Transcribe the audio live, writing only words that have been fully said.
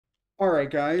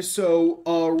Alright guys, so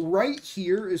right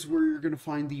here is where you're going to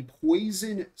find the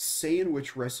poison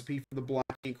sandwich recipe for the Black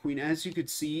Ant Queen. As you can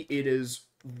see, it is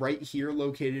right here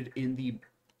located in the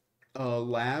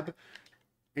lab.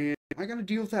 And I got to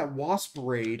deal with that wasp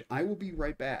raid. I will be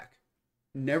right back.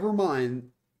 Never mind.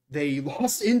 They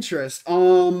lost interest.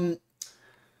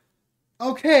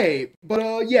 Okay,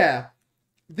 but yeah.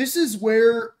 This is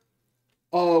where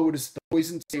what is the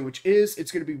poison sandwich is.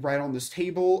 It's going to be right on this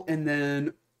table, and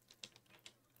then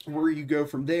where you go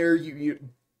from there, you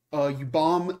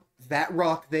bomb that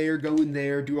rock there, go in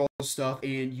there, do all the stuff,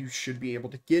 and you should be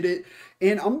able to get it.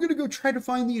 And I'm gonna go try to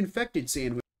find the infected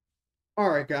sandwich.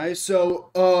 Alright guys, so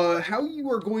how you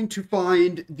are going to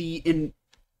find and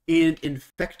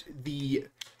infect the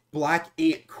Black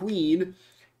Ant Queen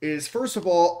is, first of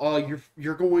all,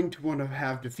 you're going to want to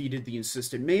have defeated the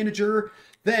assistant manager.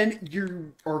 Then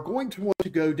you are going to want to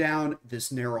go down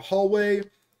this narrow hallway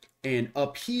and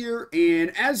up here,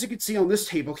 and as you can see on this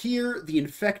table here, the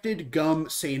infected gum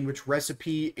sandwich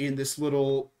recipe in this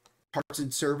little parts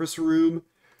and service room.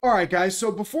 Alright guys,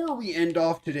 so before we end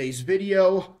off today's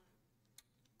video,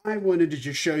 I wanted to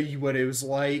just show you what it was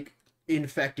like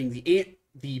infecting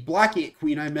the Black Ant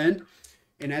Queen, I meant.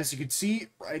 And as you can see,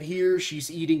 right here, she's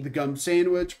eating the gum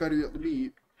sandwich. Better yet, let me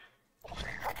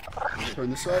turn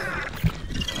this up.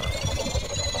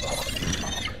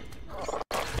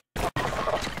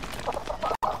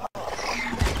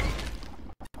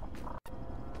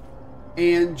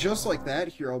 And just like that,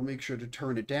 here, I'll make sure to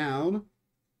turn it down.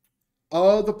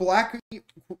 The Black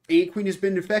Ant Queen has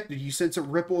been infected. You sense a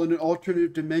ripple in an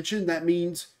alternative dimension. That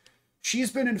means she's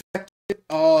been infected.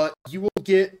 You will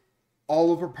get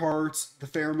all of her parts, the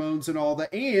pheromones and all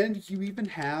that. And you even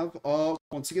have,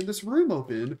 once again, this room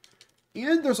open.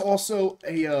 And there's also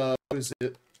a, what is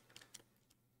it?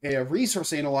 A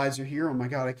resource analyzer here. Oh my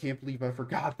god, I can't believe I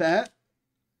forgot that.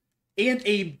 And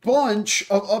a bunch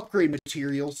of upgrade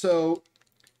material. So,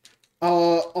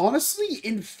 honestly,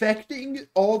 infecting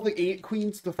all the Ant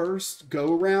Queens the first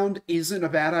go-around isn't a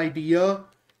bad idea.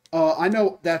 I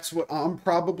know that's what I'm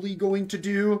probably going to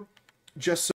do,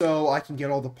 just so I can get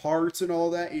all the parts and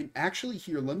all that. And actually,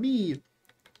 here, let me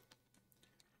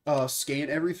scan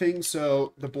everything.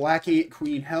 So, the Black Ant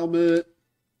Queen helmet,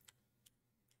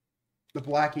 the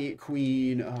Black Ant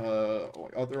Queen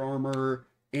other armor,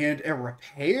 and a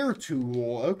repair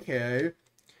tool. Okay.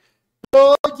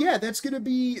 Yeah, that's going to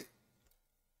be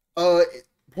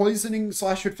poisoning /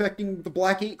 infecting the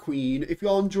Black Ant Queen. If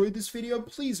y'all enjoyed this video,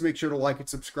 please make sure to like and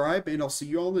subscribe, and I'll see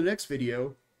you all in the next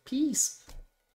video. Peace.